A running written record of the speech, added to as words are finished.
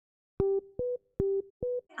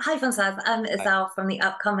Hi, Francois. I'm Hi. Ezelle from the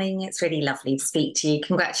upcoming. It's really lovely to speak to you.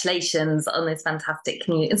 Congratulations on this fantastic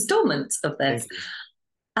new instalment of this. Thank you.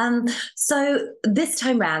 Um, so this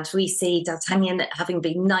time round, we see D'Artagnan having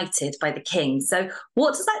been knighted by the king. So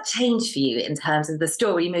what does that change for you in terms of the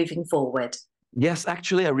story moving forward? Yes,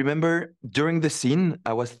 actually, I remember during the scene,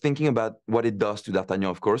 I was thinking about what it does to D'Artagnan,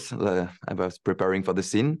 of course. I was preparing for the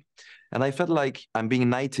scene, and I felt like I'm being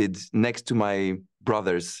knighted next to my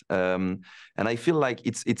brothers. And I feel like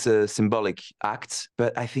it's a symbolic act,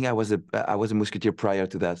 but I think I was a musketeer prior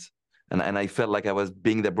to that. And I felt like I was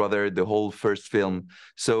being the brother the whole first film.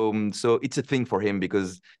 So it's a thing for him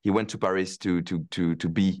because he went to Paris to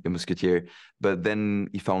be a musketeer, but then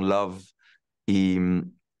he found love. He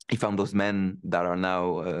he found those men that are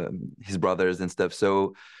now his brothers and stuff.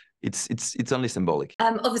 So it's only symbolic.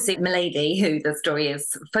 Obviously, Milady, who the story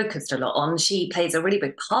is focused a lot on, she plays a really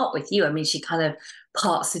big part with you. I mean, she kind of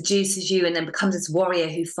part seduces you and then becomes this warrior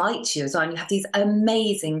who fights you as well. And you have these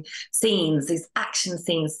amazing scenes, these action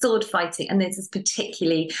scenes, sword fighting, and there's this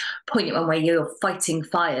particularly poignant one where you're fighting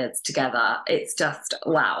fires together. It's just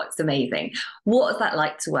wow, it's amazing. What was that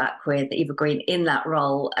like to work with Eva Green in that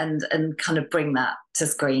role and kind of bring that to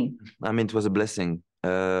screen? I mean, it was a blessing.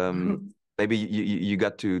 Maybe you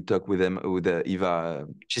got to talk with them with Eva.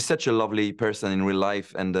 She's such a lovely person in real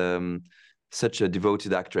life and such a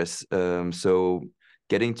devoted actress. So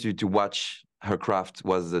getting to watch her craft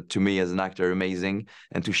was to me as an actor amazing,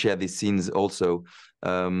 and to share these scenes also,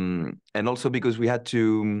 and also because we had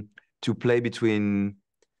to play between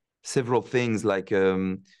several things like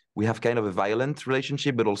we have kind of a violent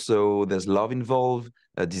relationship, but also there's love involved,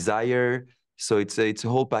 a desire. So it's a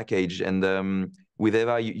whole package. And with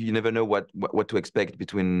Eva, you never know what to expect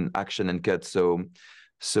between action and cut.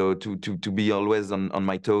 So to be always on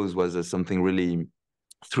my toes was something really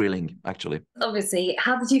thrilling, actually. Obviously,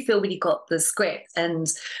 how did you feel when you got the script and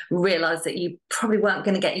realised that you probably weren't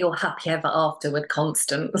going to get your happy ever after with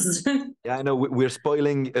Constance? Yeah, I know we're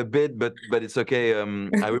spoiling a bit, but it's okay.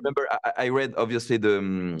 I remember I read obviously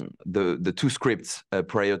the two scripts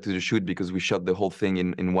prior to the shoot because we shot the whole thing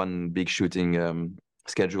in one big shooting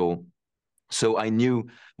schedule. So I knew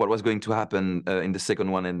what was going to happen in the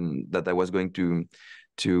second one, and that I was going to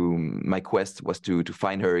my quest was to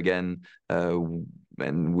find her again.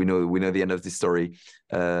 And we know the end of this story.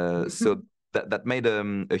 So that made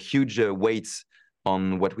a huge weight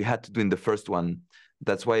on what we had to do in the first one.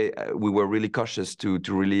 That's why we were really cautious to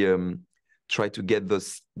really try to get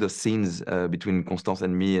those scenes between Constance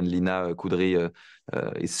and me. And Lina Coudry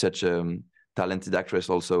is such a talented actress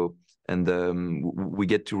also, and we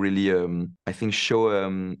get to really I think show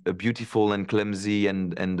a beautiful and clumsy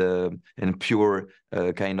and pure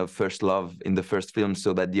kind of first love in the first film,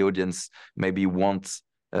 so that the audience maybe wants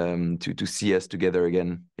to see us together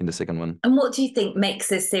again in the second one. And what do you think makes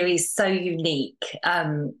this series so unique?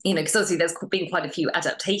 Because obviously there's been quite a few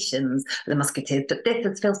adaptations of The Musketeers, but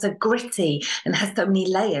this feels so gritty and has so many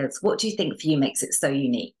layers. What do you think for you makes it so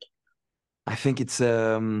unique? I think it's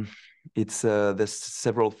there's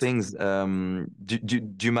several things.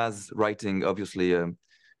 Dumas' writing, obviously,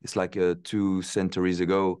 it's like 2 centuries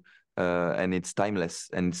ago, and it's timeless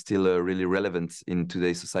and still really relevant in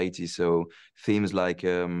today's society. So themes like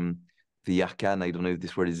the arcane, I don't know if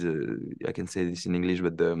this word is, I can say this in English,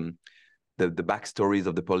 but the backstories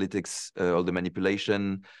of the politics, all the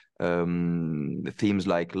manipulation, themes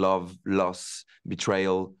like love, loss,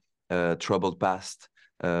 betrayal, troubled past,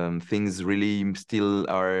 things really still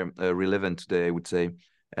are relevant today, I would say.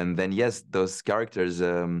 And then, yes, those characters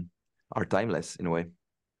are timeless in a way.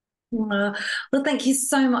 Thank Well, thank you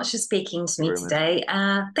so much for speaking to you me very much. today.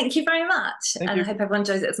 Thank you very much. Thank And I you. hope everyone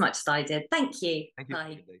enjoys it as much as I did. Thank you. Thank you. Have a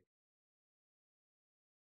Bye. good day.